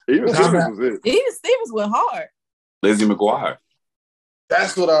Even Stevens was it. Even Stevens went hard. Lizzie McGuire.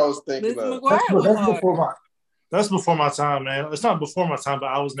 That's what I was thinking Lizzie of. McGuire That's before my time, man. It's not before my time, but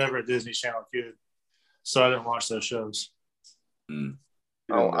I was never a Disney Channel kid, so I didn't watch those shows.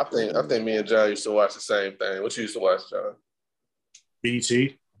 Oh, I think me and John used to watch the same thing. What you used to watch, John?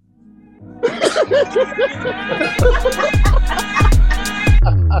 BT.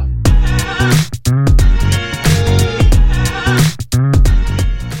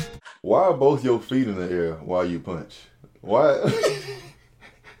 Why are both your feet in the air while you punch? Why?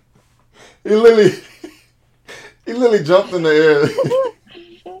 He literally jumped in the air.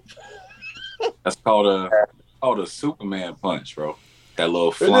 That's called a Superman punch, bro. That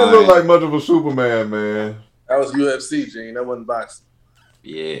little flying. It didn't look like much of a Superman, man. That was UFC, Gene. That wasn't boxing.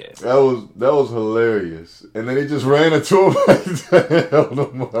 Yeah. That was hilarious. And then he just ran into him.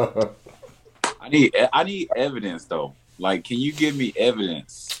 I need evidence though. Like, can you give me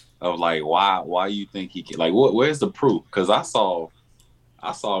evidence of like why you think he can? Like, where's the proof? Because I saw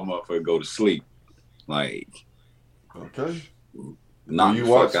a motherfucker go to sleep. Like, okay. Knock Do you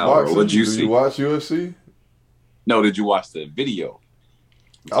the watch fuck out, boxing? bro. What'd you Do see? you watch UFC? No, did you watch the video?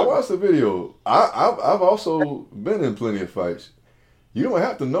 I watched the video. I've also been in plenty of fights. You don't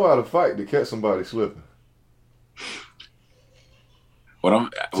have to know how to fight to catch somebody slipping. What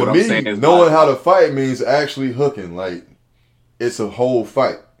I'm saying is knowing how to fight means actually hooking. Like, it's a whole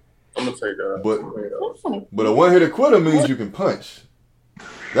fight. I'm gonna take that. But a one-hitter quitter means you can punch.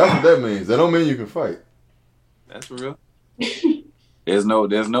 That's what that means. That don't mean you can fight. That's real. There's no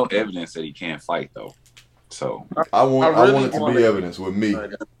evidence that he can't fight though. So I want it to be evidence with me.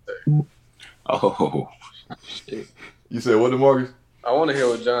 Oh shit. You said what, DeMarcus? I want to hear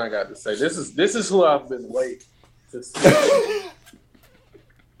what John got to say. This is who I've been waiting to see.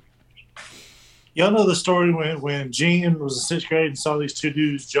 Y'all know the story when Gene was in 6th grade and saw these two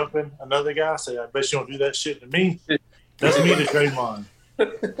dudes jumping another guy? Say, I bet you don't do that shit to me. That's me to Draymond.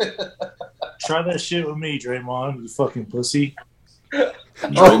 Try that shit with me, Draymond, you fucking pussy.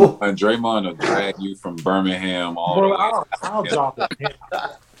 Draymond will drag you from Birmingham all the way. I'll drop a pin.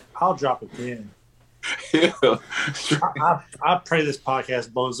 I'll drop a pin. Yeah. I pray this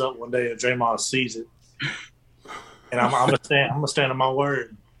podcast blows up one day and Draymond sees it. And I'm gonna stand on my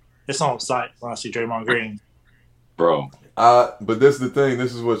word. It's on site when I see Draymond Green. Bro. But this is the thing,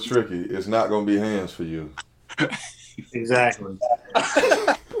 this is what's tricky. It's not gonna be hands for you. Exactly.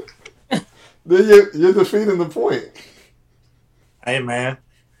 Then you're defeating the point. Hey man.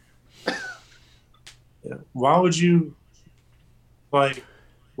 Why would you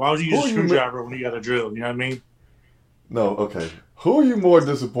use a screwdriver when you got a drill? You know what I mean? No, okay. Who are you more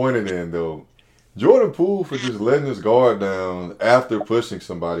disappointed in, though? Jordan Poole for just letting his guard down after pushing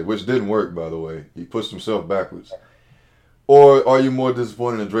somebody, which didn't work, by the way. He pushed himself backwards. Or are you more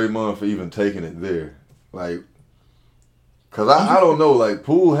disappointed in Draymond for even taking it there? Like, because I don't know, like,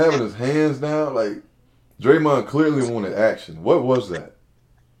 Poole having his hands down, like, Draymond clearly wanted action. What was that?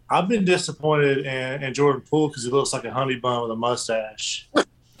 I've been disappointed in Jordan Poole because he looks like a honey bun with a mustache.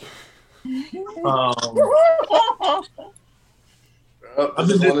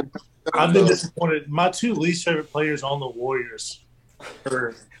 I've been disappointed. My two least favorite players on the Warriors.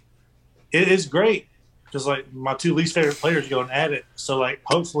 It is great because like my two least favorite players going at it. So like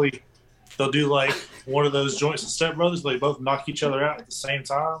hopefully they'll do like one of those joints and Step Brothers. They both knock each other out at the same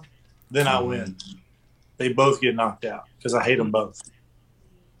time. Then I win. They both get knocked out because I hate them both.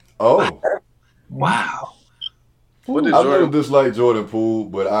 Oh, wow. I never disliked Jordan Poole,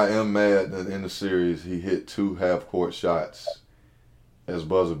 but I am mad that in the series he hit 2 half-court shots as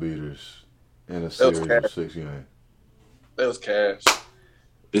buzzer beaters in a series of 6 games. That was cash.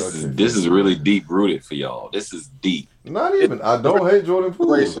 This is really deep rooted for y'all. This is deep. Not even. I don't hate Jordan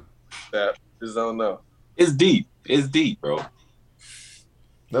Poole. That just don't know. It's deep. It's deep, bro.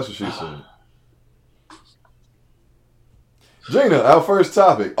 That's what she said. Gina, our first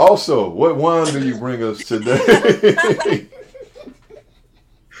topic. Also, what wine do you bring us today?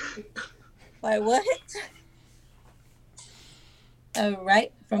 Like what? All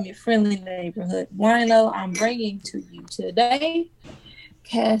right, from your friendly neighborhood wino, I'm bringing to you today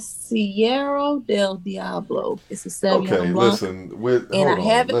Casillero del Diablo. It's a Sauvignon Blanc. Listen, I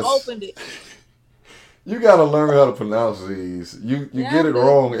haven't opened it. You got to learn how to pronounce these. You get it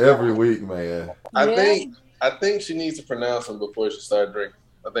wrong every week, man. I think she needs to pronounce them before she starts drinking.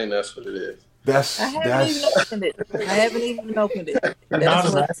 I think that's what it is. I haven't even opened it.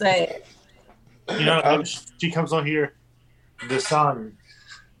 That's what's sad. You know, she comes on here dishonored.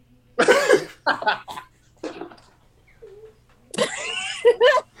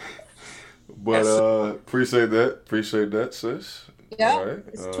 But appreciate that, sis. Yeah, All right.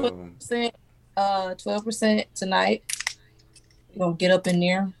 it's 12%. 12% tonight. We're gonna get up in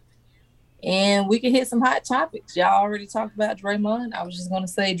there, and we can hit some hot topics. Y'all already talked about Draymond. I was just gonna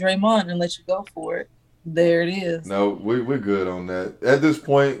say Draymond and let you go for it. There it is. No, we're good on that. At this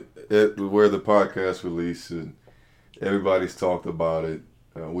point, where the podcast released, and everybody's talked about it.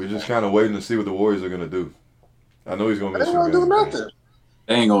 We're just kind of waiting to see what the Warriors are gonna do. I know he's gonna They miss ain't some gonna do games. nothing.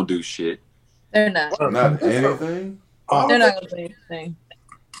 They ain't gonna do shit. They're not. Not anything. They're not gonna do anything.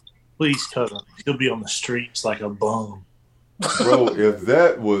 Please cut him. He'll be on the streets like a bum. Bro, if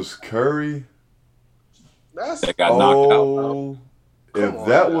that was Curry, That's They got knocked out. oh, Come if on,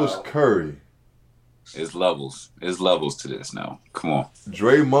 that was dog. Curry, It's levels. It's levels to this now. Come on.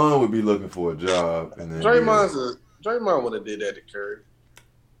 Draymond would be looking for a job. And then Draymond would have did that to Curry.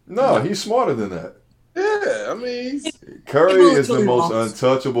 no, he's smarter than that. Yeah, I mean, Curry moved is the too most long.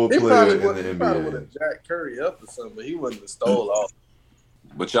 untouchable he player probably in the would have NBA. jacked Curry up or something, but he wouldn't have stole off.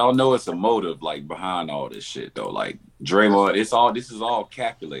 But y'all know it's a motive like behind all this shit though. Like Draymond, this is all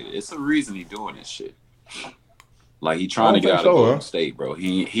calculated. It's a reason he doing this shit. Like he trying I to don't get out think of so, Golden huh? State, bro.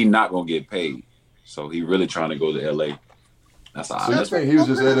 He not gonna get paid. So he really trying to go to LA. That's all. So you think he was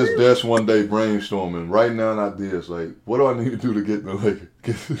just at his desk one day brainstorming, writing down ideas like, what do I need to do to get in the Lakers?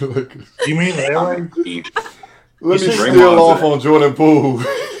 Get to the Lakers. You mean LA? Let me said steal Draymond's off on Jordan Poole.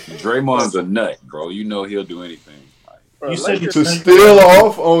 Draymond's a nut, bro. You know he'll do anything. Bro, You said Lakers- To steal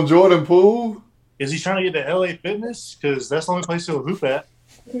off on Jordan Poole? Is he trying to get to LA Fitness? Because that's the only place he'll hoop at.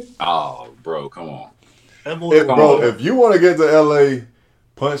 Oh, bro, come on. That boy, Bro, if you want to get to LA,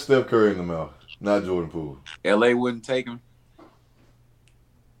 punch Steph Curry in the mouth, not Jordan Poole. LA wouldn't take him.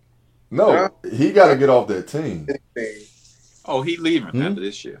 No, he got to get off that team. Oh, he leaving after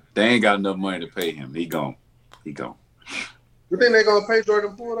this year. They ain't got enough money to pay him. He gone. You think they're gonna pay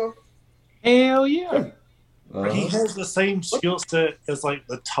Jordan Poole though? Hell yeah. he has the same skill set as like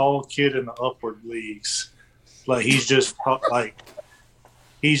the tall kid in the upward leagues. Like he's just tall.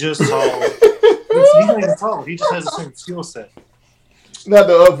 He's not even tall. He just has the same skill set. Not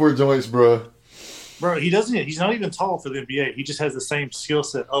the upward joints, bro. Bro, he doesn't. He's not even tall for the NBA. He just has the same skill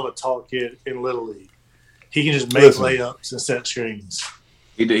set of a tall kid in Little League. He can just make layups and set screens.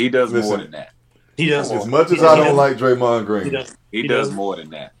 He does more than that. He does. As much as I don't like Draymond Green, He does more than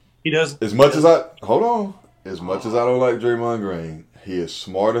that. He does. as much as I don't like Draymond Green, he is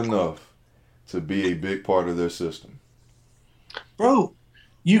smart enough to be a big part of their system. Bro,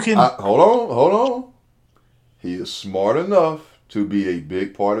 you can. Hold on. He is smart enough to be a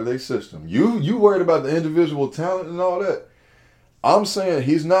big part of their system. You worried about the individual talent and all that. I'm saying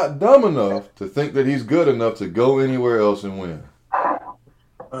he's not dumb enough to think that he's good enough to go anywhere else and win.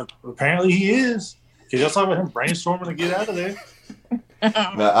 Apparently he is. Because y'all talking about him brainstorming to get out of there.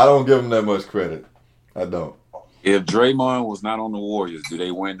 Now, I don't give him that much credit. I don't. If Draymond was not on the Warriors, do they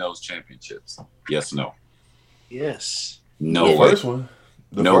win those championships? Yes, no. Yes. No The way. first one.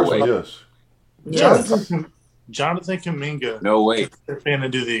 The No first way. one, yes. Jonathan Kuminga No way. step in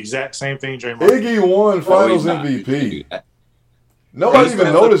and do the exact same thing Draymond. Iggy won Finals No, he's not. MVP. Nobody He's even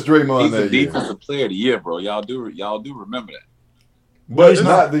not- noticed Draymond He's the that year. defensive player of the year, bro. Y'all do remember that. But he's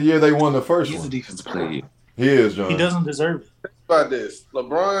not the year they won the first He's the one. defensive player of the year. He is, John. He doesn't deserve it. Think about this.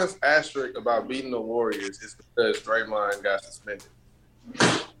 LeBron's asterisk about beating the Warriors is because Draymond got suspended.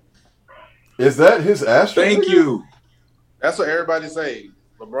 Is that his asterisk? Thank you. That's what everybody say.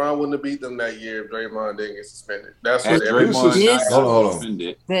 LeBron wouldn't have beat them that year if Draymond didn't get suspended. That's Had what everybody Draymond Yes. not got Hold on.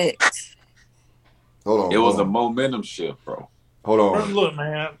 suspended, Hold on. it was a hold on. momentum shift, bro. Hold Bro, on. look,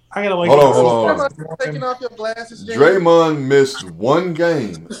 man, I gotta wake Hold up. on, hold on. Draymond, taking off your glasses, Jimmy? Draymond missed one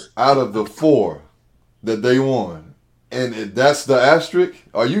game out of the 4 that they won. And that's the asterisk?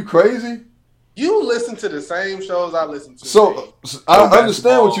 Are you crazy? You listen to the same shows I listen to. So I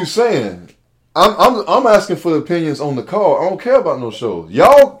understand what you're saying. I'm asking for the opinions on the call. I don't care about no shows.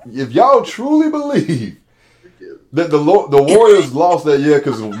 Y'all, if y'all truly believe that the Warriors lost that year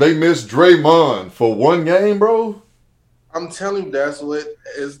because they missed Draymond for one game, bro. I'm telling you, that's what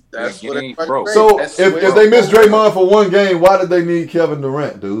game, everybody bro. say. So That's if where- they missed Draymond for one game, why did they need Kevin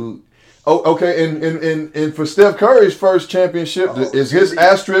Durant, dude? Oh, okay. And for Steph Curry's first championship, is his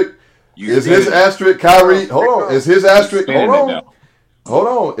asterisk? Is his asterisk Kyrie? Hold on. Is his asterisk? Hold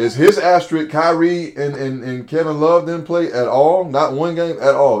on. Is his asterisk Kyrie and Kevin Love didn't play at all? Not one game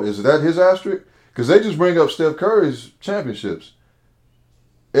at all. Is that his asterisk? Because they just bring up Steph Curry's championships.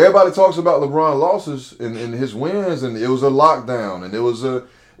 Everybody talks about LeBron losses and his wins, and it was a lockdown, and it was a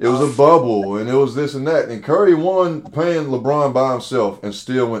bubble, and it was this and that. And Curry won playing LeBron by himself and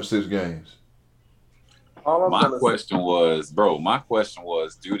still went 6 games. All I'm My gonna say- question was,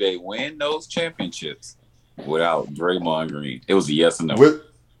 do they win those championships without Draymond Green? It was a yes or no.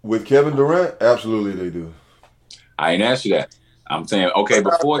 With Kevin Durant, absolutely they do. I ain't asked you that. I'm saying, okay,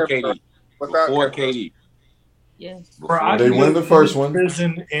 before KD. Yes. Before They win the first one.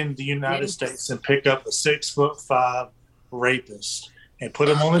 Prison in the United States and pick up a 6'5" rapist and put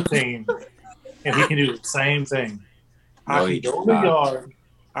him on the team, and he can do the same thing. No,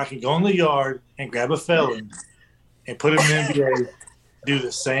 I can go in the yard and grab a felon and put him in the NBA, do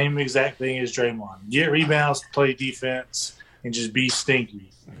the same exact thing as Draymond. Get rebounds, play defense, and just be stinky.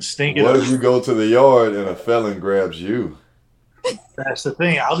 What if you go to the yard and a felon grabs you? That's the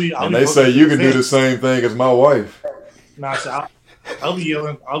thing. And they say you can do the same thing as my wife. No, so I'll be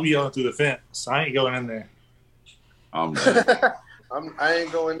yelling through the fence. I ain't going in there. I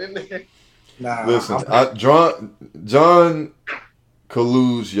ain't going in there. Nah. Listen, John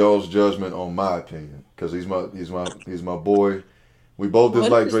colludes y'all's judgment on my opinion because he's my boy. We both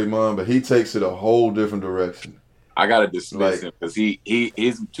dislike Draymond, but he takes it a whole different direction. I gotta dismiss him because he's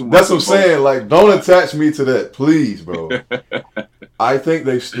too much. That's what I'm saying. Like, don't attach me to that, please, bro. I think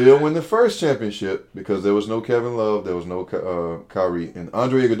they still win the first championship because there was no Kevin Love, there was no Kyrie, and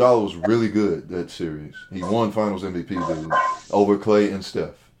Andre Iguodala was really good that series. He won Finals MVP, dude, over Klay and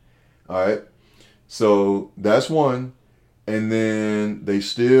Steph. All right, so that's one, and then they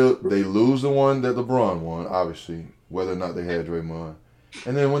lose the one that LeBron won, obviously, whether or not they had Draymond.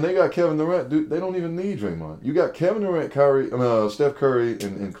 And then when they got Kevin Durant, dude, they don't even need Draymond. You got Kevin Durant, Steph Curry,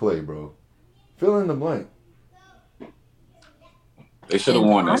 and Klay, bro. Fill in the blank. They should have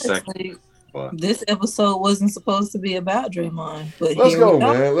won that second. This episode wasn't supposed to be about Draymond, but let's go,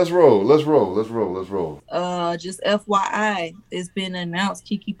 man. Let's roll. Just FYI, it's been announced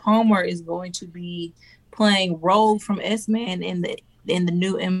Keke Palmer is going to be playing Rogue from S-Man in the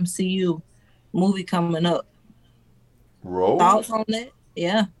new MCU movie coming up. Rogue? Thoughts on that?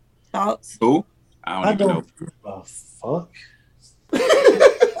 Yeah. Thoughts? Who? I don't know. The fuck?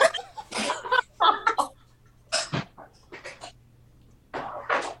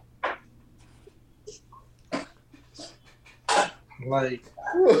 Like,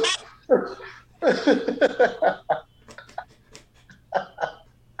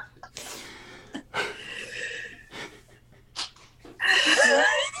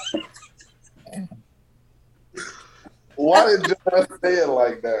 why did John say it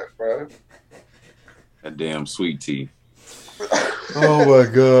like that, bro? That damn sweet tea. Oh my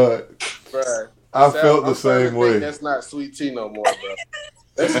god, Bro, I felt the same way. That's not sweet tea no more, bro.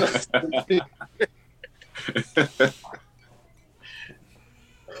 That's not sweet tea.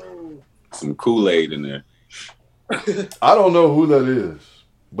 Some Kool-Aid in there. I don't know who that is,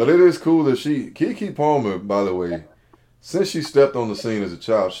 but it is cool that Keke Palmer, by the way, since she stepped on the scene as a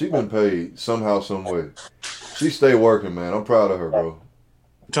child, she been paid somehow, some way. She stay working, man. I'm proud of her, bro.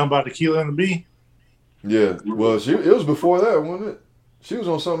 talking about Tequila and the Bee? Yeah, well, it was before that, wasn't it? She was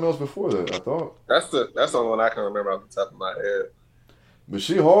on something else before that, I thought. That's the only one I can remember off the top of my head. But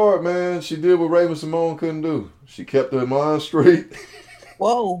she hard, man. She did what Raven Simone couldn't do. She kept her mind straight.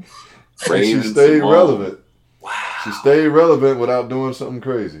 Whoa. And she stayed relevant. Wow. She stayed relevant without doing something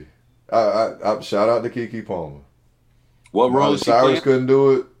crazy. I shout out to Keke Palmer. What role is she Cyrus playing? couldn't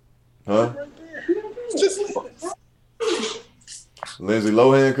do it. Huh? Lindsay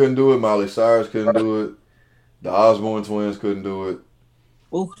Lohan couldn't do it. Miley Cyrus couldn't do it. The Osborne twins couldn't do it.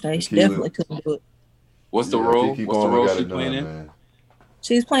 Oh, they definitely couldn't do it. What's the role? Keke What's the Palmer role got she it playing done, in? man.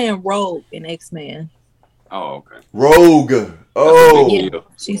 She's playing Rogue in X-Men. Oh, okay. Rogue. Oh. Yeah,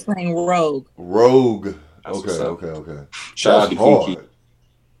 she's playing Rogue. Rogue. That's Okay. Shout out to Keke.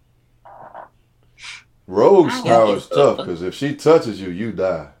 Rogue's power is tough because if she touches you, you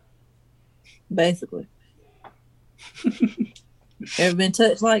die. Basically. Ever been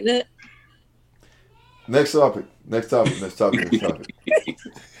touched like that? Next topic. Well,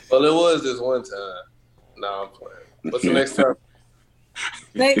 it was this one time. No, I'm playing. What's the next topic?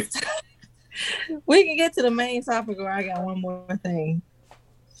 Next, we can get to the main topic, or I got one more thing.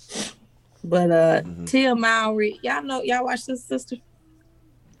 But Tia Mowry, y'all watch this, sister?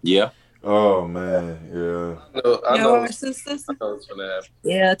 Yeah. Oh man, yeah. I know watch this, sister? I know what's gonna happen.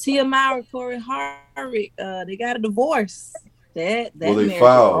 Yeah, Tia Mowry, Corey Harvick, they got a divorce. That Well, they marriage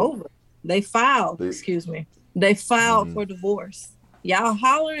filed. is over. They filed. They filed for divorce. Y'all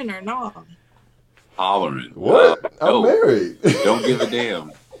hollering or not? Hollering. What? I'm married. Don't give a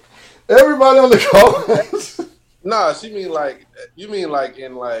damn. Everybody on the comments. Nah, you mean like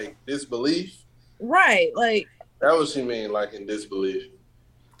in like disbelief? Right, like that what she mean, like in disbelief.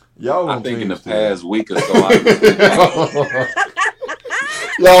 Y'all I on think in the teams past week or so,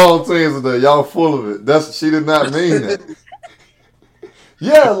 y'all on teams today. Y'all full of it. She did not mean that.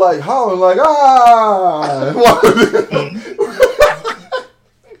 Yeah, like hollering, like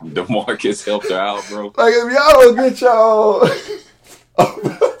DeMarcus helped her out, bro. Like if y'all don't get y'all,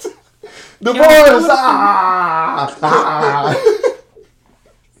 the boys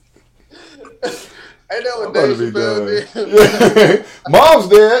Ain't that what I'm about Dave to be Chappelle done. did? Yeah. Mom's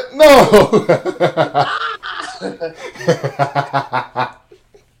dead. No.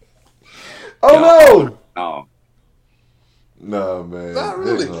 Oh no. Oh, Nah, man. Not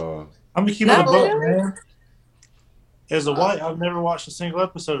really. No. I'm gonna keep it Not a buck, really? man. As a white, I've never watched a single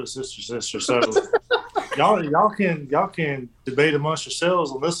episode of Sister. So y'all can debate amongst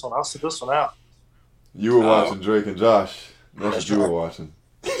yourselves on this one. I'll sit this one out. You were watching Drake and Josh. That's what you were watching.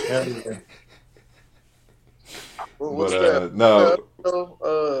 Hell yeah. What's But that?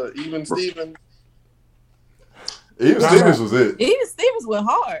 no. Even Steven. Even Stevens was it. Even Stevens went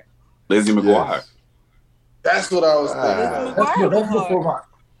hard. Lizzie McGuire. Yes. That's what I was thinking. Lizzie about. McGuire went hard.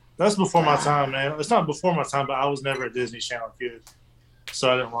 That's before my time, man. It's not before my time, but I was never a Disney Channel kid,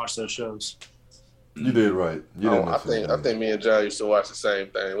 so I didn't watch those shows. You did right. You didn't I miss think anything. me and John used to watch the same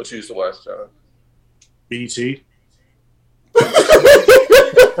thing. What you used to watch, John? BT.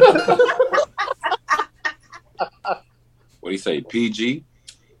 What do you say? PG?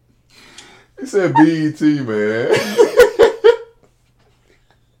 He said BET, man.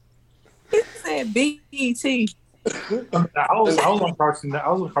 He said BET. I was on Cartoon. I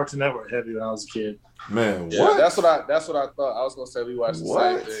was on Cartoon Network heavy when I was a kid. Man, Yeah, what? that's what I thought. I was gonna say we watched the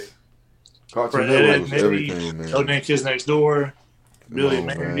What? same thing. Cartoon Ed, Network was Eddie, everything, man. Old Man Kids Next Door, Billy Come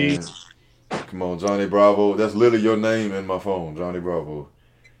and on, Mandy. man. Come on, Johnny Bravo. That's literally your name in my phone, Johnny Bravo.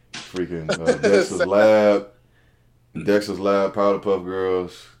 Freaking Dexter's Lab. Dexter's Lab, Powder Puff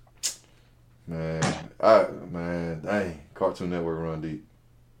Girls. Man, dang. Cartoon Network run deep.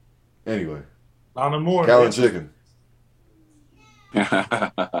 Anyway, Not no more. Cow man. and Chicken.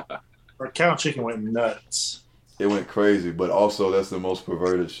 Or Cow and Chicken went nuts. It went crazy, but also that's the most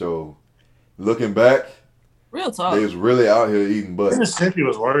perverted show. Looking back, Real talk. they was really out here eating butt. Miss Simpy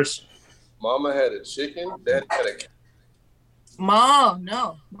was worse. Mama had a chicken. Daddy had a cat. Mom,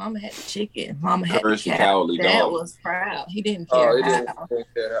 no. Mama had the chicken. Mama had the Courage the cat. Cowardly Dad Dog. was proud. He didn't Oh, care he didn't how.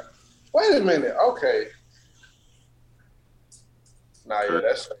 care. Wait a minute. Okay. Nah, yeah,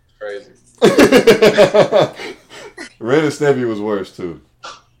 that's crazy. Ren and Stimpy was worse too.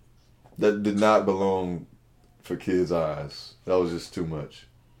 That did not belong for kids' eyes. That was just too much.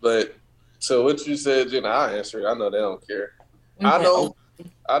 But so what you said, Jenna, I'll answer it. I know they don't care. Okay.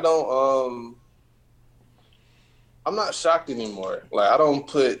 I'm not shocked anymore. Like I don't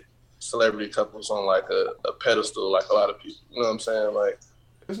put celebrity couples on like a pedestal like a lot of people. You know what I'm saying? Like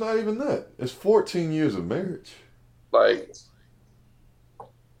It's not even that. It's 14 years of marriage. I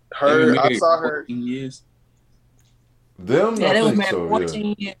saw her. 14 years. Them, Yeah, I they was think married so,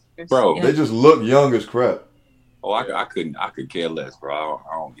 14 years. Bro, Yeah. They just look young as crap. Oh, I could care less, bro.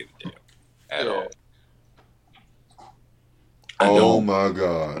 I don't give a damn at Yeah. all. I Oh don't. my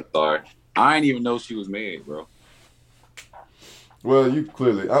God. I'm sorry. I didn't even know she was married, bro. Well, you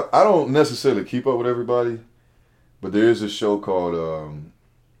clearly. I don't necessarily keep up with everybody, but there is a show called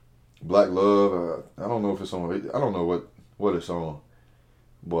Black Love. I don't know if it's on. I don't know what it's on.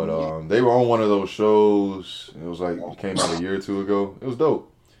 But they were on one of those shows. It was like it came out a year or two ago. It was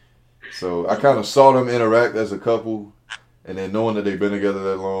dope. So I kind of saw them interact as a couple, and then knowing that they've been together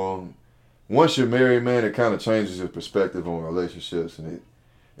that long. Once you're married, man, it kind of changes your perspective on relationships, and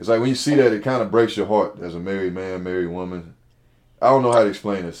it's like when you see that, it kind of breaks your heart as a married man, married woman. I don't know how to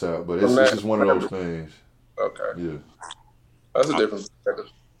explain this out, but it's just one of those things. Okay. Yeah. That's a different perspective.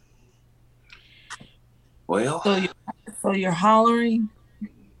 Well, So you're hollering.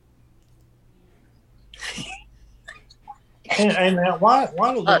 And now, why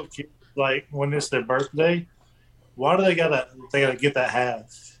do little kids, like when it's their birthday, why do they gotta get that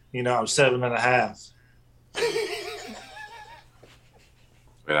half? You know, I'm 7.5.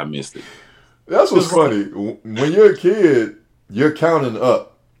 but I missed it. That's what's funny. When you're a kid, you're counting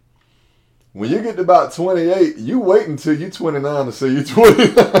up. When you get to about 28, you wait until you're 29 to say you're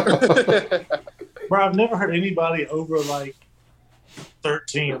 29. Bro, I've never heard anybody over like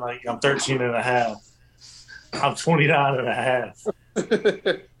 13, like I'm 13.5. I'm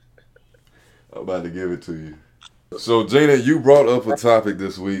 29.5. I'm about to give it to you. So, Gina, you brought up a topic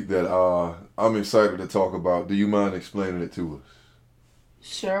this week that I'm excited to talk about. Do you mind explaining it to us?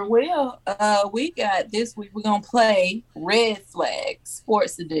 Sure will. We got this week, we're going to play Red Flag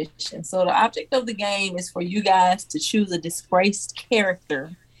Sports Edition. So the object of the game is for you guys to choose a disgraced character,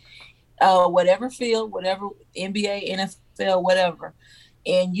 whatever field, whatever NBA, NFL, whatever.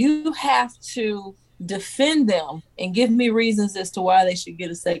 And you have to defend them and give me reasons as to why they should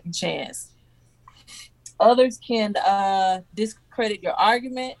get a second chance. Others can discredit your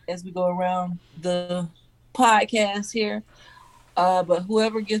argument as we go around the podcast here. But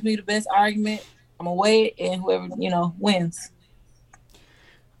whoever gives me the best argument, I'm gonna weigh it, and whoever wins.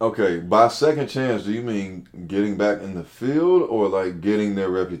 Okay, by second chance, do you mean getting back in the field or like getting their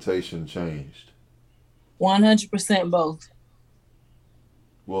reputation changed? 100% both.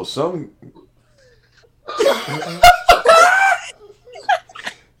 Well, some.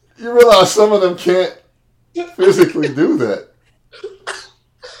 You realize some of them can't physically do that.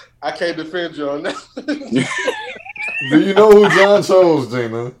 I can't defend you on that. Do you know who John chose,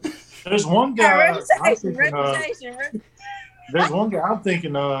 Gina? There's one guy. Reputation. There's one guy I'm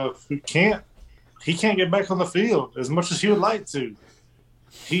thinking of who can't get back on the field as much as he would like to.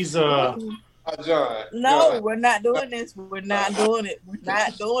 He's John. No, we're not doing this. We're not doing it. We're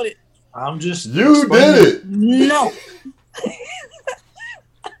not doing it. I'm just You did it. No.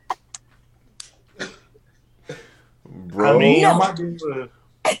 Bro. I mean, No. I might be able to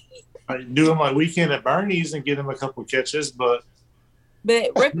do him like weekend at Bernie's and get him a couple catches, but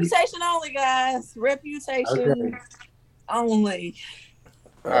reputation only, guys. Reputation only.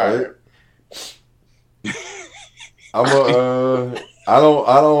 All right. I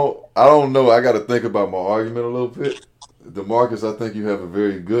don't know. I got to think about my argument a little bit. DeMarcus, I think you have a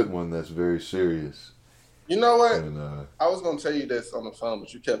very good one that's very serious. You know what? And, I was gonna tell you this on the phone,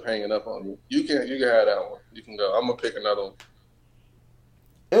 but you kept hanging up on me. You can have that one. You can go. I'm gonna pick another one.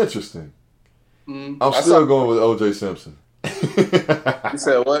 Interesting. Mm-hmm. I'm still going with O.J. Simpson. You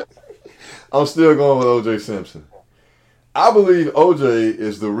said what? I'm still going with O.J. Simpson. I believe O.J.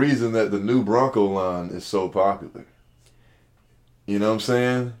 is the reason that the new Bronco line is so popular. You know what I'm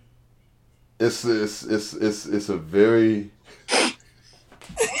saying? It's a very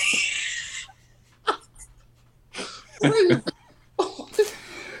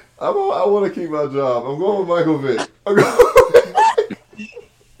I want to keep my job. I'm going with Michael Vick.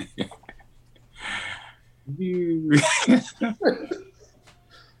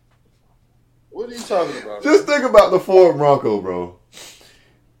 What are you talking about? Just think about the Ford Bronco, bro.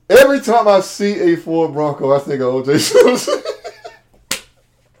 Every time I see a Ford Bronco, I think of O.J. Simpson.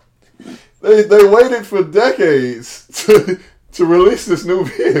 They waited for decades to release this new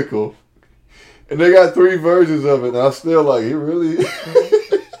vehicle. And they got 3 versions of it, and I'm still like, he really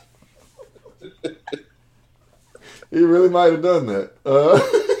might have done that.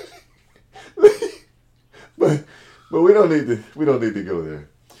 But we don't need to go there.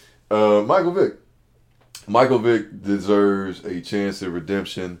 Michael Vick deserves a chance at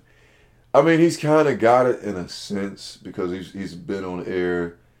redemption. I mean, he's kind of got it in a sense because he's been on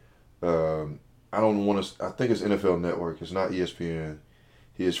air. I think it's NFL Network. It's not ESPN.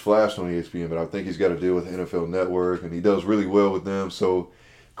 He is flashed on ESPN, but I think he's got to deal with NFL Network, and he does really well with them. So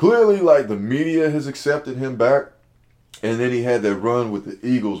clearly, like, the media has accepted him back. And then he had that run with the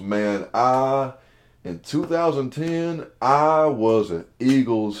Eagles. Man, in 2010, I was an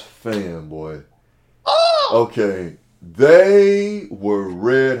Eagles fan, boy. Okay, they were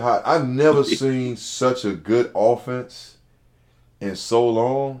red hot. I've never seen such a good offense in so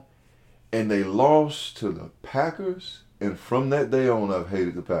long. And they lost to the Packers. And from that day on, I've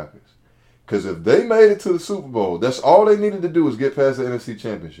hated the Packers. Because if they made it to the Super Bowl, that's all they needed to do was get past the NFC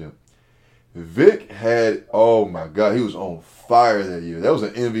Championship. Vic had, oh my God, he was on fire that year. That was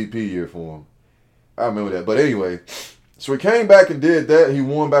an MVP year for him. I remember that. But anyway, so he came back and did that. He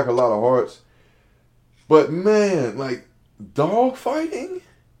won back a lot of hearts. But man, like, dog fighting?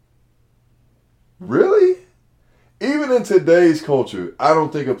 Really? Even in today's culture, I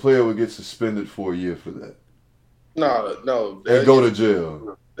don't think a player would get suspended for a year for that. No. And go to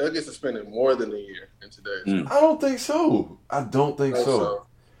jail. They'll get suspended more than a year in today's. I don't think so.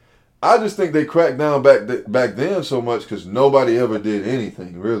 I just think they cracked down back then so much because nobody ever did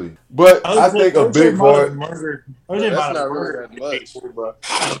anything, really. But I think a big part... That's not really that much.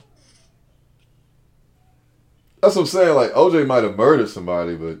 That's what I'm saying. Like, OJ might have murdered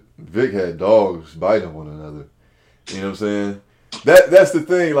somebody, but Vic had dogs biting one another. You know what I'm saying? That's the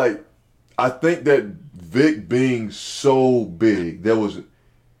thing. Like, I think that Vic being so big,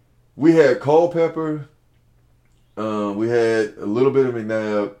 we had Culpepper, we had a little bit of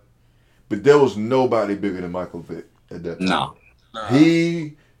McNabb, but there was nobody bigger than Michael Vick at that time. No.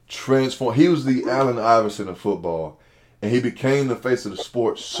 He transformed. He was the Allen Iverson of football, and he became the face of the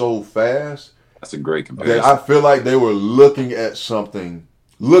sport so fast. That's a great comparison. That I feel like they were looking for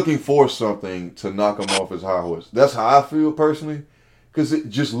something to knock him off his high horse. That's how I feel personally, because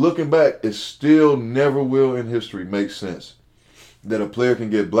just looking back, it still never will in history make sense that a player can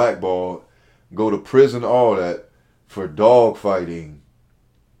get blackballed go to prison, all that, for dog fighting.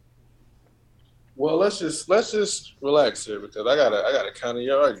 Well, let's just relax here because I gotta counter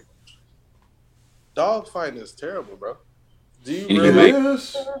your argument. Dog fighting is terrible, bro. Do you It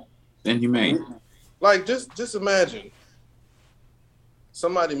realize? is. Inhumane. Like, just imagine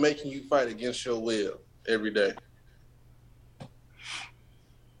somebody making you fight against your will every day.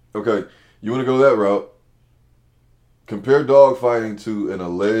 Okay, you want to go that route? Compare dog fighting to an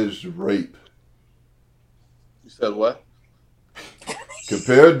alleged rape. You said what?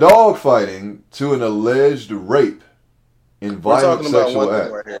 Compare dog fighting to an alleged rape in We're violent talking about sexual one act.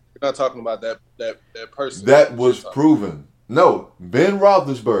 thing right here. We're not talking about that person. That was proven. No, Ben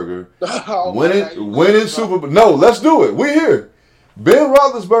Roethlisberger winning Super Bowl. No, let's do it. We're here. Ben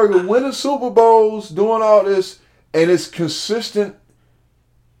Roethlisberger winning Super Bowls, doing all this, and it's consistent.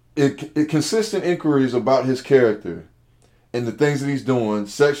 Consistent inquiries about his character and the things that he's doing,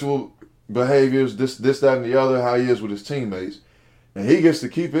 sexual behaviors, this, that, and the other, how he is with his teammates, and he gets to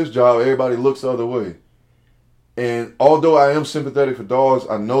keep his job. Everybody looks the other way. And although I am sympathetic for dogs,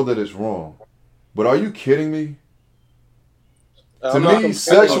 I know that it's wrong. But are you kidding me? To me,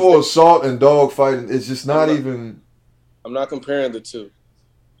 sexual assault and dog fighting is just not even. I'm not comparing the two.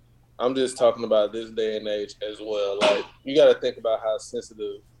 I'm just talking about this day and age as well. Like, you got to think about how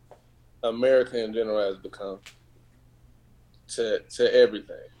sensitive America in general has become to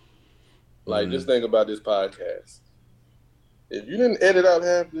everything. Like, just think about this podcast. If you didn't edit out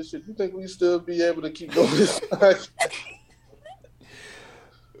half of this shit, you think we'd still be able to keep doing this podcast?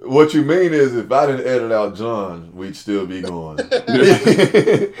 What you mean is, if I didn't edit out John, we'd still be going.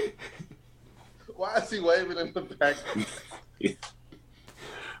 Why is he waving in the back?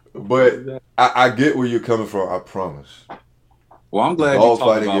 But I get where you're coming from. I promise. Well, I'm glad you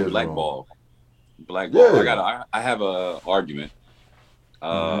talked about blackball. Blackball. Yeah. I have a argument.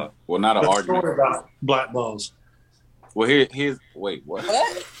 Well, not an argument about black balls. Well, here's wait, what?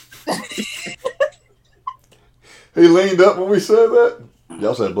 He leaned up when we said that.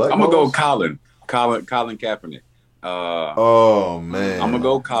 Y'all said black. I'm gonna go Colin Kaepernick. Oh man. I'm gonna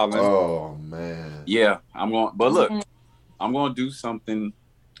go Colin. Oh man. Yeah, I'm going. But look, I'm gonna do something.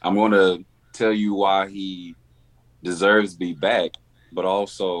 I'm gonna tell you why he deserves to be back, but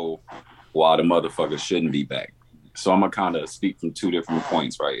also why the motherfucker shouldn't be back. So I'm gonna kind of speak from two different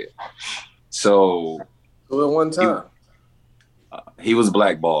points right here. So at one time, he was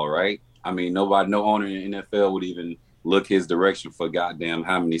blackballed, right? I mean, no owner in the NFL would even look his direction for goddamn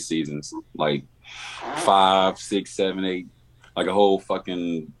how many seasons? Like 5, 6, 7, 8, like a whole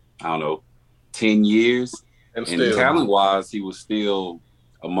fucking, I don't know, 10 years. And talent-wise, he was still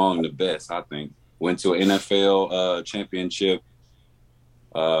among the best, I think. Went to an NFL championship.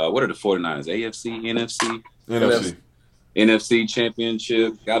 What are the 49ers? AFC, NFC? NFC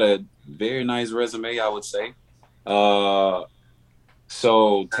championship. Got a very nice resume, I would say.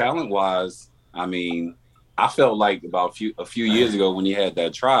 So talent-wise, I mean, I felt like about a few years ago when he had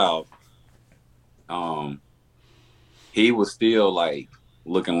that trial, he was still like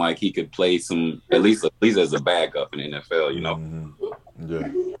looking like he could play some at least as a backup in the NFL, you know. Mm-hmm.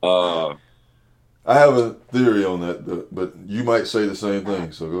 Yeah. I have a theory on that, but you might say the same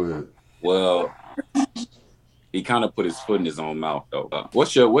thing. So go ahead. Well, he kind of put his foot in his own mouth, though.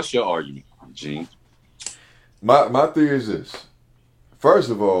 What's your argument, Gene? My theory is this. First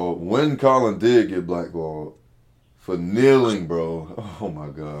of all, when Colin did get blackballed for kneeling, bro, oh my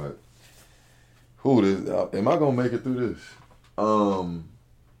God. Am I going to make it through this?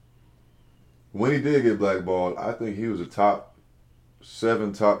 When he did get blackballed, I think he was a top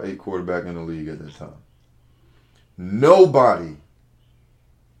 7, top 8 quarterback in the league at that time. Nobody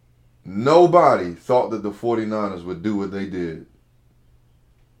thought that the 49ers would do what they did.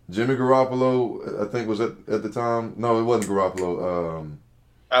 Jimmy Garoppolo, I think, was at the time. No, it wasn't Garoppolo.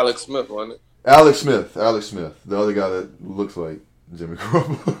 Alex Smith, wasn't it? Alex Smith. The other guy that looks like Jimmy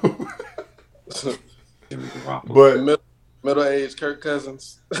Garoppolo. Jimmy Garoppolo. But middle-aged Kirk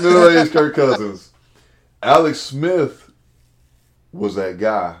Cousins. Alex Smith was that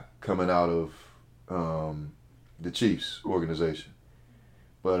guy coming out of the Chiefs organization.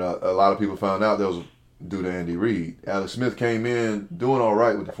 But a lot of people found out that was due to Andy Reid. Alex Smith came in doing all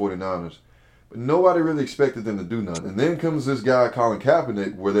right with the 49ers, but nobody really expected them to do nothing. And then comes this guy, Colin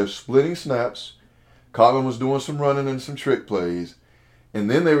Kaepernick, where they're splitting snaps. Colin was doing some running and some trick plays. And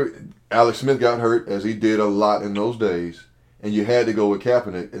then Alex Smith got hurt, as he did a lot in those days, and you had to go with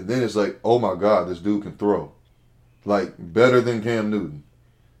Kaepernick. And then it's like, oh my God, this dude can throw. Like, better than Cam Newton.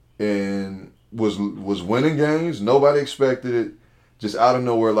 And was winning games. Nobody expected it. Just out of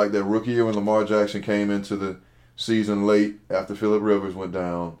nowhere, like that rookie year when Lamar Jackson came into the season late after Phillip Rivers went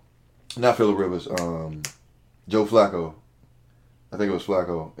down. Not Phillip Rivers. Joe Flacco. I think it was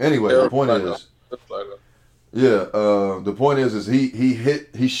Flacco. Anyway, Yeah, the point Flacco. is, yeah. The point is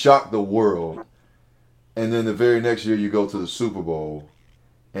he shocked the world, and then the very next year you go to the Super Bowl,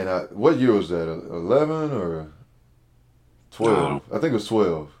 and what year was that? 11 or 12? I think it was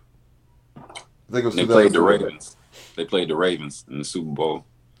 12. I think it was They played the 2012. Ravens. They played the Ravens in the Super Bowl.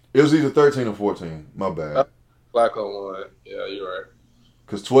 It was either 13 or 14. My bad. Flacco won. Yeah, you're right.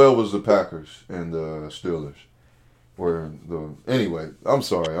 Because 12 was the Packers and the Steelers. Anyway, I'm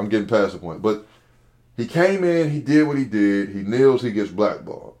sorry. I'm getting past the point. But he came in, he did what he did. He kneels, he gets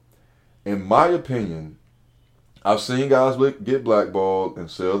blackballed. In my opinion, I've seen guys get blackballed and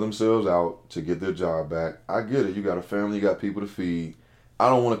sell themselves out to get their job back. I get it. You got a family, you got people to feed. I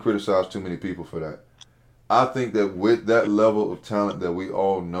don't want to criticize too many people for that. I think that with that level of talent that we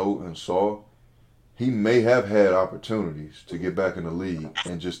all know and saw, he may have had opportunities to get back in the league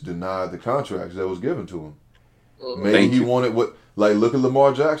and just denied the contracts that was given to him. Maybe he wanted look at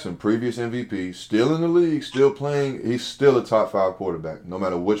Lamar Jackson, previous MVP, still in the league, still playing. He's still a top 5 quarterback, no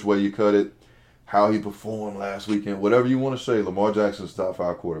matter which way you cut it, how he performed last weekend, whatever you want to say. Lamar Jackson's top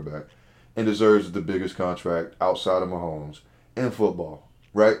 5 quarterback and deserves the biggest contract outside of Mahomes in football,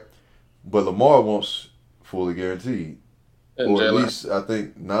 right? But Lamar wants fully guaranteed, or at least I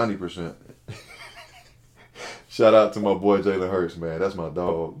think 90%. Shout out to my boy Jalen Hurts, man. That's my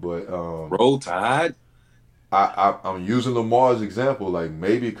dog. But Roll Tide. I'm using Lamar's example. Like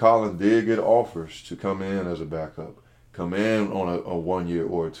maybe Colin did get offers to come in as a backup, come in on a 1 year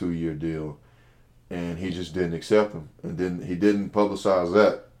or a 2 year deal, and he just didn't accept them, and then he didn't publicize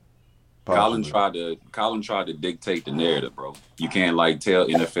that. Colin tried to dictate the narrative, bro. You can't tell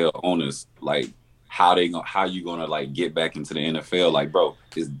NFL owners how you gonna get back into the NFL. Like, bro,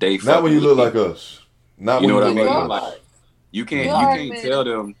 it's day. Not when you look like us. Not when you look like us. You can't tell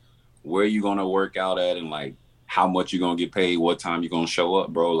them where you're gonna work out at and how much you're gonna get paid, what time you're gonna show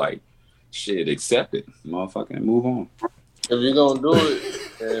up, bro. Shit, accept it, motherfucker, and move on. If you're gonna do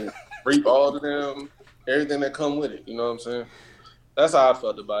it and reap all of them, everything that come with it, you know what I'm saying? That's how I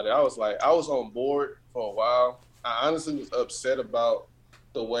felt about it. I was on board for a while. I honestly was upset about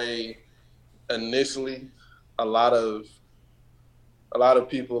the way initially a lot of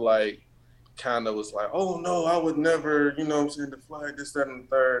people kind of was like, oh no, I would never, you know what I'm saying, the flag, this, that, and the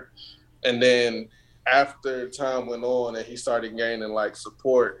third. And then after time went on and he started gaining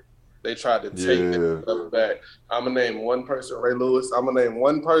support, they tried to take it back. I'm gonna name one person, Ray Lewis. I'm gonna name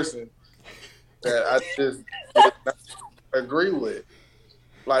one person that I just did not agree with.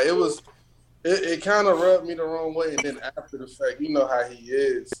 It kind of rubbed me the wrong way. And then after the fact, you know how he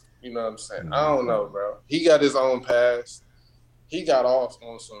is. You know what I'm saying? I don't know, bro. He got his own past. He got off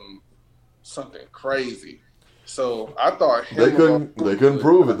on something crazy. So I thought they couldn't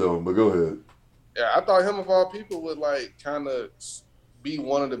prove it though. But go ahead. Yeah, I thought him of all people would kind of be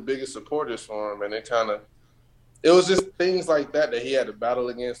one of the biggest supporters for him, and it was just things like that he had to battle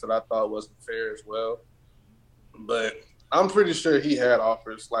against that I thought wasn't fair as well. But I'm pretty sure he had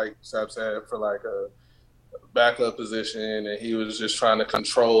offers, like Sap said, for a backup position, and he was just trying to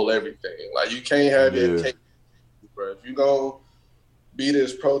control everything. You can't have your cake, bro. If you gonna be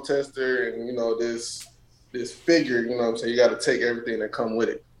this protester and this figure, you know what I'm saying, you got to take everything that come with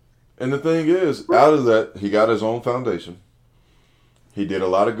it. And the thing is, out of that, he got his own foundation. He did a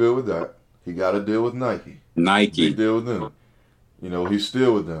lot of good with that. He got a deal with Nike. Big deal with them. He's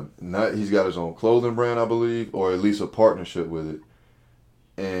still with them. He's got his own clothing brand, I believe, or at least a partnership with it.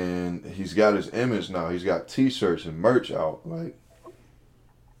 And he's got his image now. He's got T-shirts and merch out.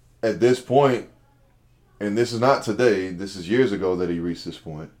 At this point, and this is not today, this is years ago that he reached this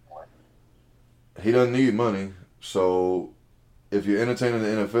point, he doesn't need money. So if you're entertaining the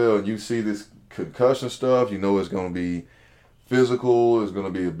NFL and you see this concussion stuff, it's going to be physical, it's going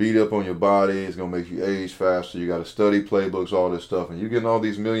to be a beat up on your body, it's going to make you age faster, you got to study playbooks, all this stuff, and you're getting all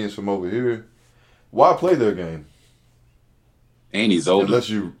these millions from over here, why play their game? And he's older.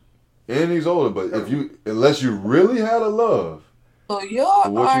 He's older, but unless you really had a love. So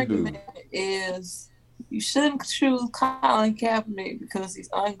your argument is you shouldn't choose Colin Kaepernick because he's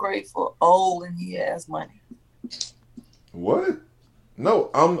ungrateful, old, and he has money. What? No,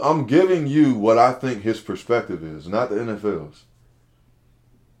 I'm giving you what I think his perspective is, not the NFL's.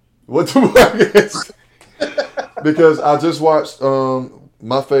 What the is? Because I just watched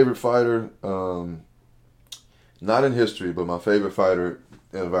my favorite fighter, not in history, but my favorite fighter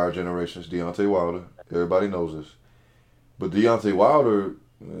of our generation is Deontay Wilder. Everybody knows this. But Deontay Wilder,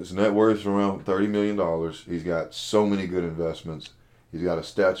 his net worth is around $30 million. He's got so many good investments. He's got a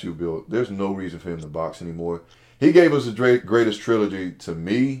statue built. There's no reason for him to box anymore. He gave us the greatest trilogy to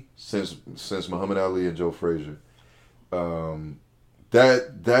me since Muhammad Ali and Joe Frazier.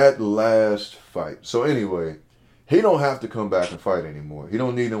 That last fight. So anyway, he don't have to come back and fight anymore. He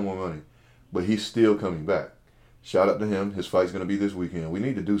don't need no more money, but he's still coming back. Shout out to him. His fight's gonna be this weekend. We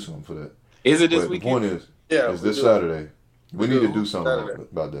need to do something for that. Is it this but weekend? The point is, Yeah, it's this Saturday. We need to do something Saturday.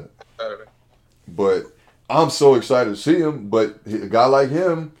 about that. Saturday. But I'm so excited to see him. But a guy like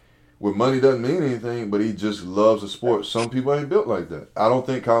him, with money doesn't mean anything, but he just loves the sport. Some people ain't built like that. I don't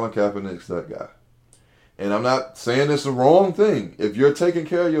think Colin Kaepernick's that guy. And I'm not saying it's the wrong thing. If you're taking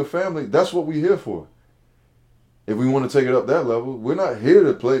care of your family, that's what we're here for. If we want to take it up that level, we're not here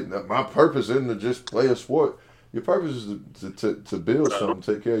to play. My purpose isn't to just play a sport. Your purpose is to build something,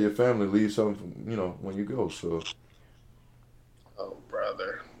 take care of your family, leave something, when you go. So. Oh,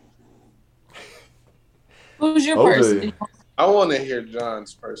 brother. Who's your Okay. person? I want to hear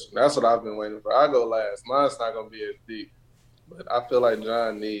John's person. That's what I've been waiting for. I go last. Mine's not going to be as deep. But I feel like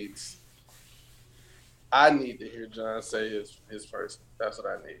I need to hear John say his person. That's what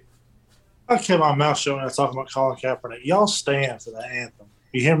I need. I kept my mouth shut when I was talking about Colin Kaepernick. Y'all stand for the anthem.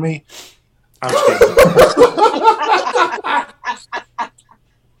 You hear me? I'm kidding.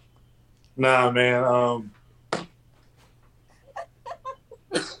 Nah, man.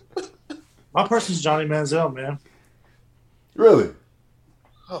 My person's Johnny Manziel, man. Really?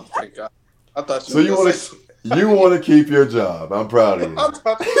 Oh, thank God. I thought So you want to keep your job? I'm proud of you. I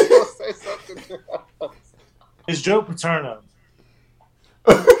thought you were going to say something else. It's Joe Paterno.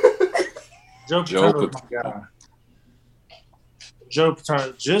 Joe Paterno's my guy. Joe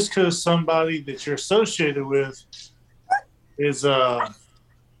Paterno. Just because somebody that you're associated with is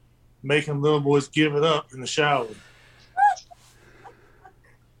making little boys give it up in the shower.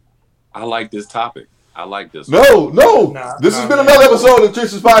 I like this topic. I like this. No. This has been another episode of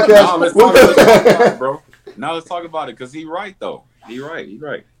Tricksters Podcast. No, let's talk about it, bro. Now let's talk about it because he's right, though. He's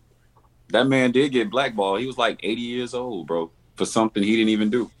right. That man did get blackballed. He was like 80 years old, bro, for something he didn't even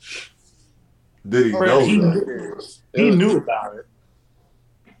do. Did he know that? He knew about it.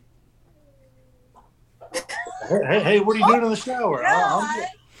 Hey, what are you doing in the shower?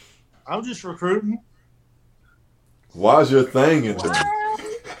 I'm just recruiting. Why's your thing in there?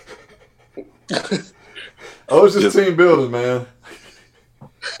 Oh, it's just team building, man.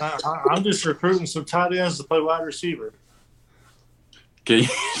 I'm just recruiting some tight ends to play wide receiver. Can you?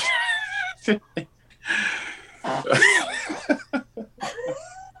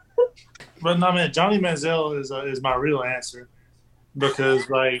 But no, man, Johnny Manziel is my real answer because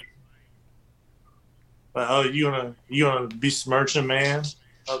you gonna besmirch a man?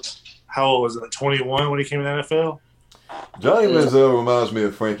 How old was it? 21 when he came to the NFL. Johnny Manziel reminds me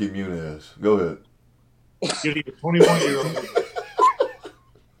of Frankie Muniz. Go ahead. You're a 21-year-old,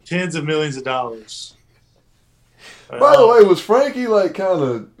 tens of millions of dollars. By the way, was Frankie like kind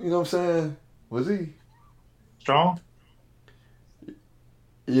of, you know what I'm saying? Was he strong?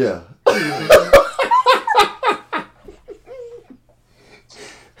 Yeah.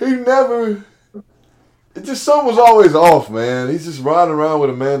 He never. It just something was always off, man. He's just riding around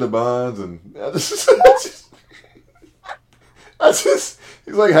with Amanda Bynes, and I just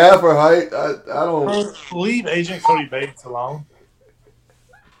he's like half her height. I don't leave Agent Cody Banks alone.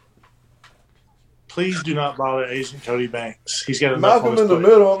 Please do not bother Agent Cody Banks. He's got enough. Malcolm in the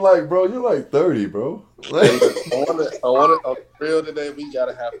middle. I'm like, bro, you're like 30, bro. Like, I want to real today. We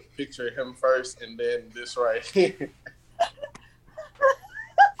gotta have a picture of him first, and then this right here.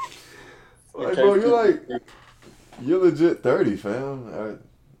 Like, bro, you're legit 30, fam.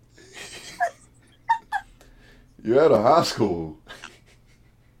 You're at a high school.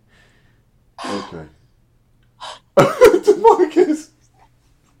 Okay. DeMarcus.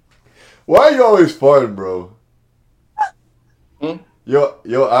 Why are you always farting, bro?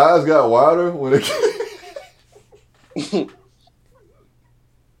 Your eyes got wider when it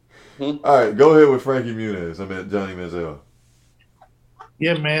All right, go ahead with Frankie Muniz. I mean Johnny Manziel.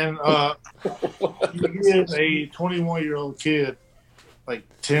 Yeah, man. You give a 21-year-old kid like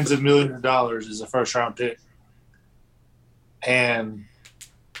tens of millions of dollars as a first-round pick, and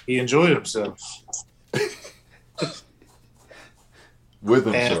he enjoyed himself with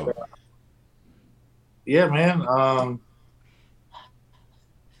himself. And, yeah, man.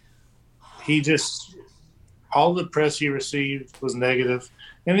 He just all the press he received was negative,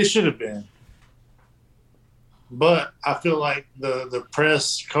 and it should have been. But I feel like the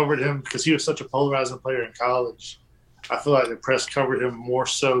press covered him because he was such a polarizing player in college. I feel like the press covered him more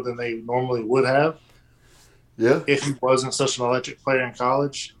so than they normally would have. Yeah. If he wasn't such an electric player in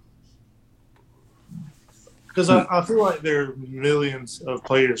college. Because I feel like there are millions of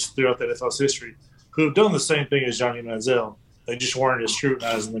players throughout the NFL's history who have done the same thing as Johnny Manziel. They just weren't as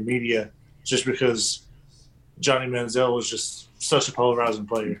scrutinized in the media just because Johnny Manziel was just such a polarizing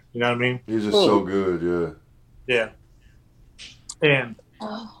player. You know what I mean? He's just so good, yeah. And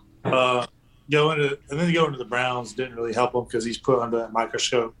going to the Browns didn't really help him because he's put under that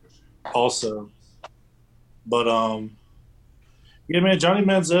microscope also. But yeah, man, Johnny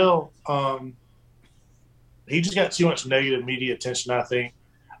Manziel, he just got too much negative media attention, I think.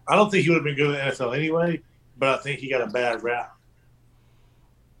 I don't think he would have been good in the NFL anyway, but I think he got a bad rap.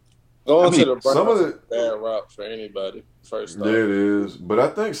 Going to the Browns is a bad route for anybody. First off. Yeah, it is. But I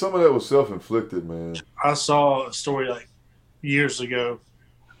think some of that was self-inflicted, man. I saw a story like years ago.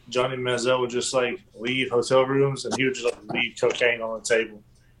 Johnny Manziel would just like leave hotel rooms and he would just like leave cocaine on the table.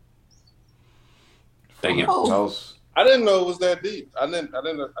 Damn. I didn't know it was that deep. I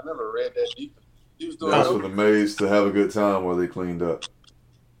never read that deep. He was doing that's for the maids to have a good time while they cleaned up.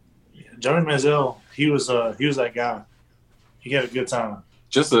 Johnny Manziel, he was that guy. He had a good time.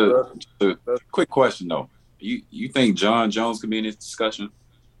 Just a quick question though. You think John Jones could be in this discussion?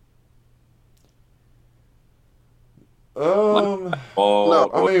 No,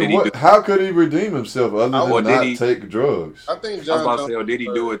 I mean, how could he redeem himself other than not take drugs? I think John Jones. Or did he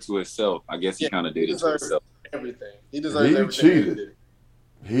do it to himself? I guess he kind of did it to himself. Everything he deserves. He cheated.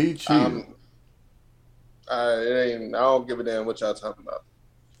 He cheated. I don't give a damn what y'all talking about.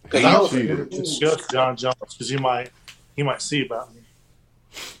 Because I was going to discuss John Jones because he might see about me.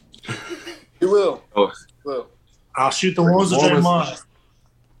 He will. I'll shoot the ones with Draymond.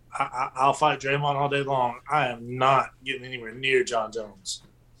 I'll fight Draymond all day long. I am not getting anywhere near John Jones.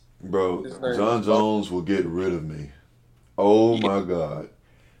 Bro, John Jones will get rid of me. Oh, my God.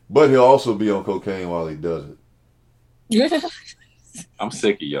 But he'll also be on cocaine while he does it. I'm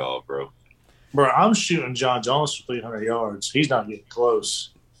sick of y'all, bro. Bro, I'm shooting John Jones for 300 yards. He's not getting close.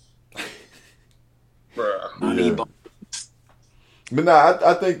 Bro. Yeah. But nah,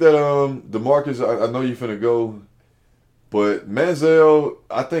 I think that DeMarcus, I know you finna go, but Manziel,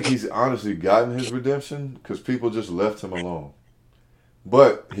 I think he's honestly gotten his redemption because people just left him alone.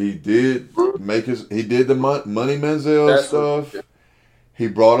 But he did the Money Manziel stuff. He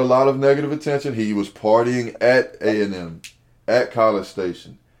brought a lot of negative attention. He was partying at A&M, at College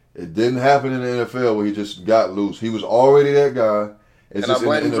Station. It didn't happen in the NFL where he just got loose. He was already that guy. It's just in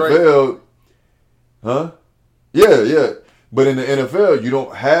the NFL. Huh? Yeah. But in the NFL, you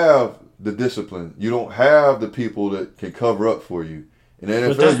don't have the discipline. You don't have the people that can cover up for you. In the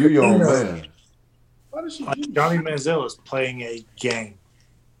NFL, you're your own man. Johnny Manziel is playing a game.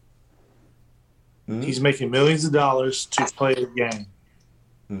 Mm-hmm. He's making millions of dollars to play a game.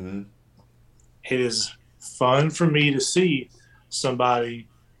 Mm-hmm. It is fun for me to see somebody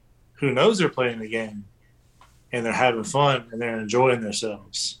who knows they're playing the game and they're having fun and they're enjoying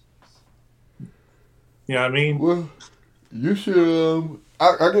themselves. You know what I mean? Well, you should.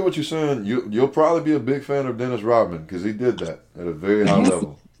 I get what you're saying. You'll probably be a big fan of Dennis Rodman because he did that at a very high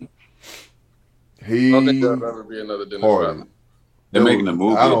level. I don't think there'll ever be another Dennis Rodman. They're making a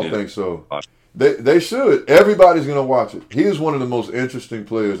movie. I don't think so. They should. Everybody's gonna watch it. He is one of the most interesting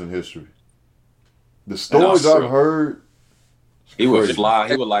players in history. The stories I've heard. He would fly.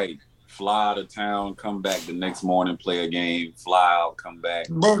 He would fly to town, come back the next morning, play a game, fly out, come back.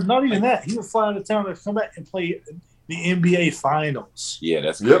 Bro, not even that. He would fly out of town and come back and play the NBA Finals. Yeah,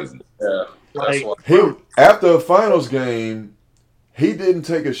 that's crazy. Yeah, after a finals game, he didn't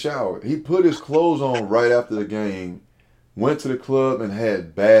take a shower. He put his clothes on right after the game, went to the club, and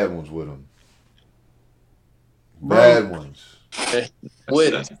had bad ones with him. Bad ones.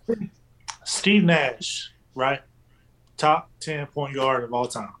 With Steve Nash, right? Top 10 point guard of all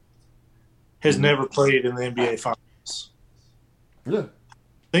time. Has never played in the NBA Finals. Yeah.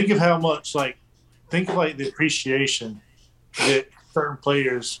 Think of how much, think of the appreciation that certain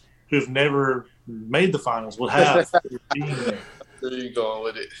players who've never made the finals would have for being there. Where you going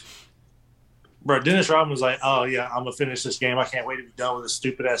with it? Bro, Dennis Rodman was like, oh, yeah, I'm going to finish this game. I can't wait to be done with this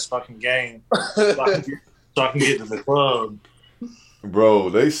stupid-ass fucking game so I can get to the club. Bro,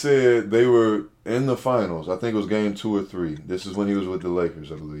 they said they were in the finals. I think it was game 2 or 3. This is when he was with the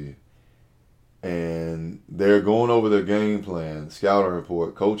Lakers, I believe. And they're going over their game plan, scouting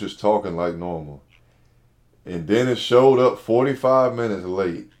report. Coach is talking like normal. And Dennis showed up 45 minutes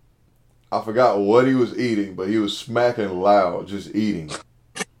late. I forgot what he was eating, but he was smacking loud, just eating.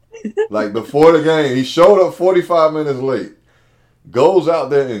 Before the game, he showed up 45 minutes late, goes out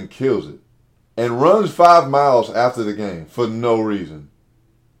there and kills it, and runs 5 miles after the game for no reason.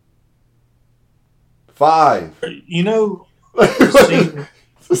 5. You know,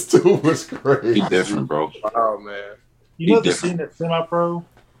 this dude was crazy. He's different, bro. Oh, man. You know the scene at Semi-Pro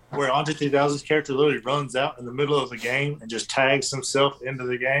where Andre 3000's character literally runs out in the middle of the game and just tags himself into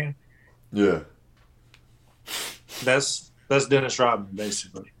the game. Yeah. That's Dennis Rodman,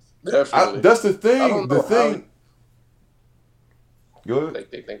 basically. Definitely. That's the thing. The thing. Go ahead.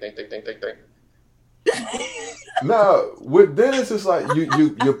 Think. Nah, with Dennis, it's like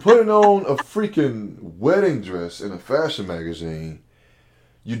you're putting on a freaking wedding dress in a fashion magazine.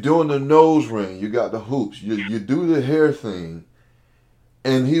 You're doing the nose ring. You got the hoops. You do the hair thing.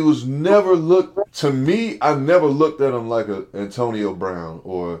 And he was never looked, to me, I never looked at him like a Antonio Brown,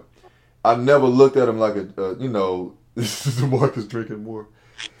 or I never looked at him like this is Marcus drinking more.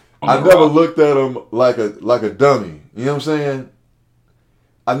 I never looked at him like a dummy. You know what I'm saying?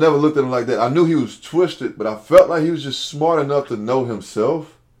 I never looked at him like that. I knew he was twisted, but I felt like he was just smart enough to know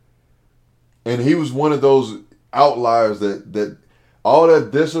himself. And he was one of those outliers that all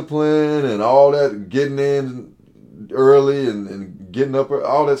that discipline and all that getting in early and getting up,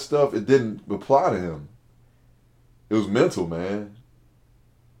 all that stuff, it didn't apply to him. It was mental, man.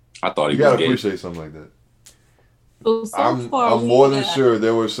 I thought you gotta appreciate something like that. So I'm more than sure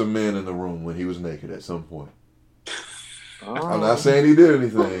there were some men in the room when he was naked at some point. I'm not saying he did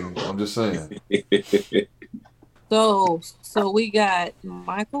anything. I'm just saying. So we got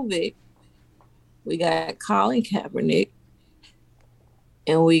Michael Vick, we got Colin Kaepernick,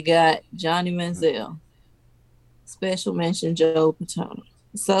 and we got Johnny Manziel. Special mention Joe Paterno.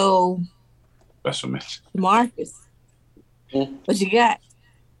 So special mention Marcus. What you got?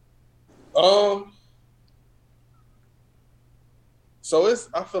 So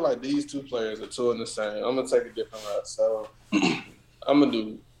I feel like these two players are two in the same. I'm gonna take a different route. So I'm gonna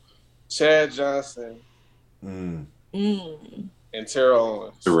do Chad Johnson and Terrell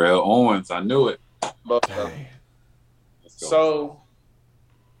Owens. Terrell Owens, I knew it. Both of them. So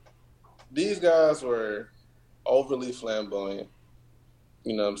these guys were overly flamboyant.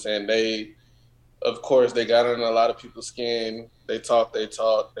 You know what I'm saying? Of course, they got under a lot of people's skin. They talk, they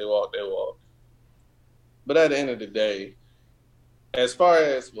walk. But at the end of the day, as far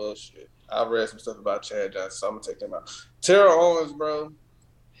as, I've read some stuff about Chad Johnson, so I'm going to take him out. Terrell Owens, bro,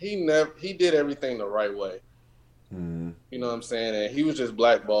 he did everything the right way. Mm-hmm. You know what I'm saying? And he was just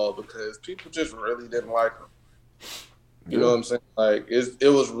blackballed because people just really didn't like him. You know what I'm saying? Like, it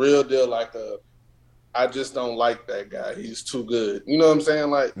was real deal like I just don't like that guy. He's too good. You know what I'm saying?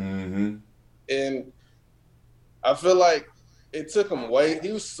 Like, and I feel like it took him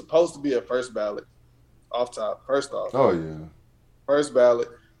he was supposed to be a first ballot first off. Oh, yeah. First ballot.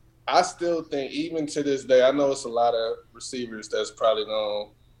 I still think, even to this day, I know it's a lot of receivers that's probably going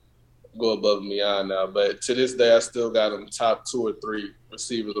to go above and beyond now, but to this day, I still got him top 2 or 3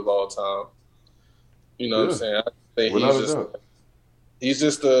 receivers of all time. You know what I'm saying? I think he's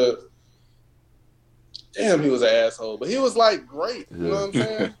just damn, he was an asshole, but he was like great. You know what I'm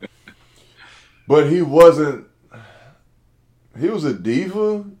saying? But he wasn't. He was a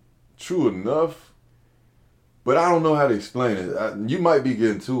diva, true enough. But I don't know how to explain it. You might be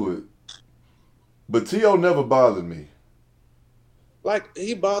getting to it. But T.O. never bothered me. Like,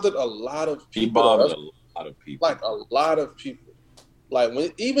 he bothered a lot of people. He bothered a lot of people. Like, a lot of people. Like,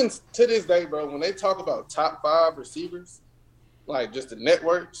 even to this day, bro, when they talk about top 5 receivers, like just the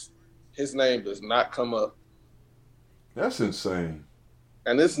networks, his name does not come up. That's insane.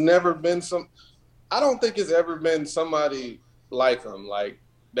 And it's never been I don't think it's ever been somebody like him, like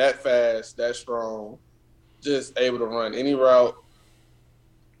that fast, that strong, just able to run any route.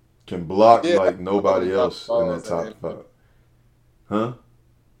 Can block like nobody else in that top 5. Huh?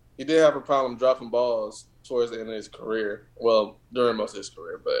 He did have a problem dropping balls towards the end of his career. Well, during most of his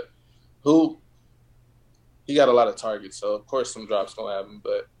career, but he got a lot of targets, so of course some drops gonna happen,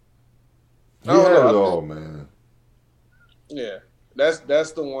 but he had it all, man. Yeah.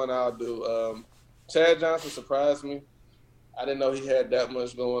 That's the one I'll do. Chad Johnson surprised me. I didn't know he had that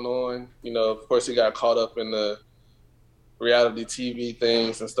much going on. You know, of course he got caught up in the reality TV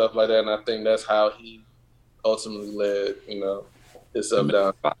things and stuff like that, and I think that's how he ultimately led, his up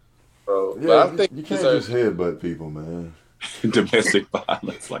down. Bro. Yeah, but I think you can't just headbutt people, man. Domestic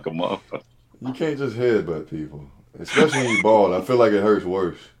violence like a motherfucker. You can't just headbutt people. Especially when you bald. I feel like it hurts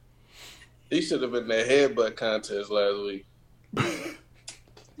worse. He should have been in that headbutt contest last week.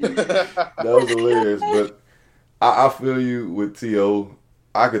 That was hilarious, but I feel you with T.O.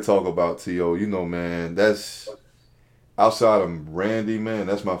 I could talk about T.O. You know, man, that's outside of Randy, man,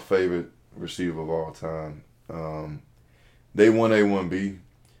 that's my favorite receiver of all time. They 1A, 1B.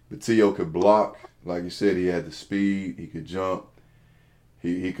 But T.O. could block. Like you said, he had the speed. He could jump.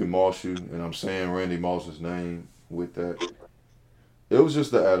 He could moss you. And I'm saying Randy Moss's name with that. It was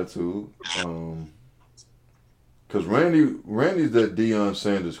just the attitude. Because Randy's that Deion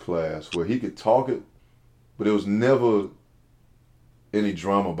Sanders class where he could talk it, but there was never any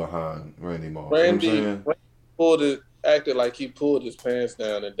drama behind Randy Moss. Randy, you know what I'm saying? Randy pulled it, acted like he pulled his pants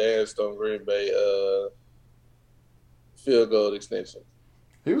down and danced on Green Bay field goal extension.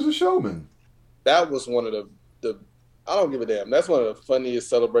 He was a showman. That was one of the I don't give a damn. That's one of the funniest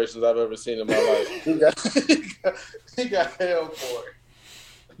celebrations I've ever seen in my life. He got held for it.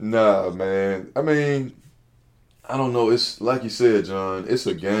 Nah, man. I mean, I don't know. It's like you said, John. It's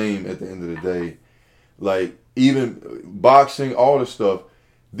a game at the end of the day. Like even boxing, all the stuff.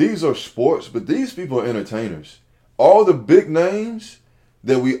 These are sports, but these people are entertainers. All the big names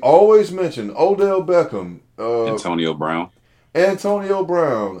that we always mention: Odell Beckham, Antonio Brown.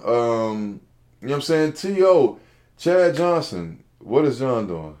 you know what I'm saying? T.O., Chad Johnson. What is John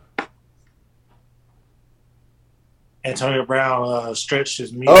doing? Antonio Brown stretched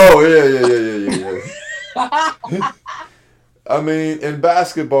his knee. Oh, yeah. I mean, in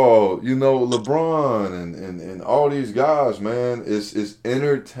basketball, you know, LeBron and all these guys, man, it's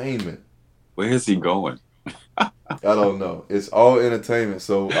entertainment. Where is he going? I don't know. It's all entertainment.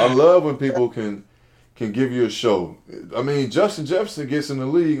 So I love when people can give you a show. I mean, Justin Jefferson gets in the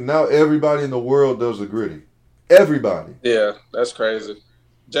league. Now everybody in the world does the gritty. Everybody. Yeah, that's crazy.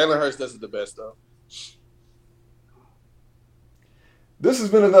 Jalen Hurts does it the best, though. This has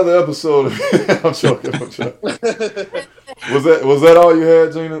been another episode of I'm joking. Was that all you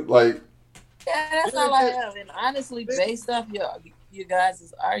had, Gina? Like, yeah, that's all I have. And honestly, based off your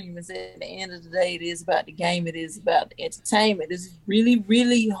guys' arguments, at the end of the day, it is about the game. It is about the entertainment. This is really,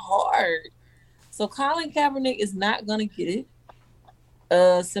 really hard. So Colin Kaepernick is not going to get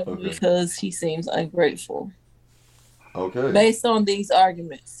it simply because he seems ungrateful. Okay. Based on these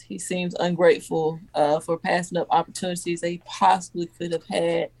arguments, he seems ungrateful for passing up opportunities that he possibly could have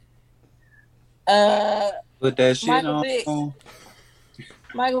had. Put that shit Michael on. Vick.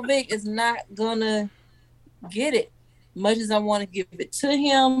 Michael Vick is not gonna get it. Much as I want to give it to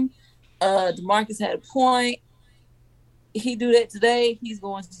him, DeMarcus had a point. He do that today, he's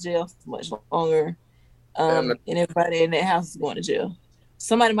going to jail for much longer. And everybody in that house is going to jail.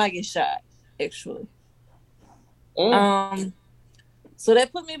 Somebody might get shot, actually. So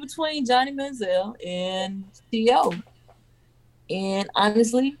that put me between Johnny Manziel and T.O. And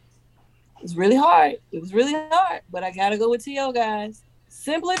honestly, it was really hard. But I gotta go with T.O., guys.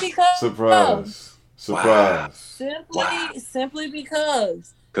 Simply because Surprise. Simply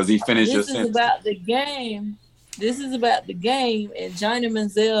because he finished your this is sentence. about the game. This is about the game, and Johnny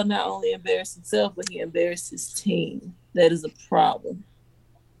Manziel not only embarrassed himself, but he embarrassed his team. That is a problem.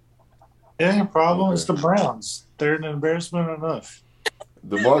 It ain't a problem. It's the Browns. They're an embarrassment enough.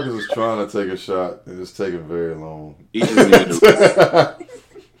 DeMarcus is trying to take a shot, and it's taking very long. He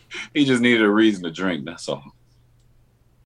just needed a reason to drink. That's all.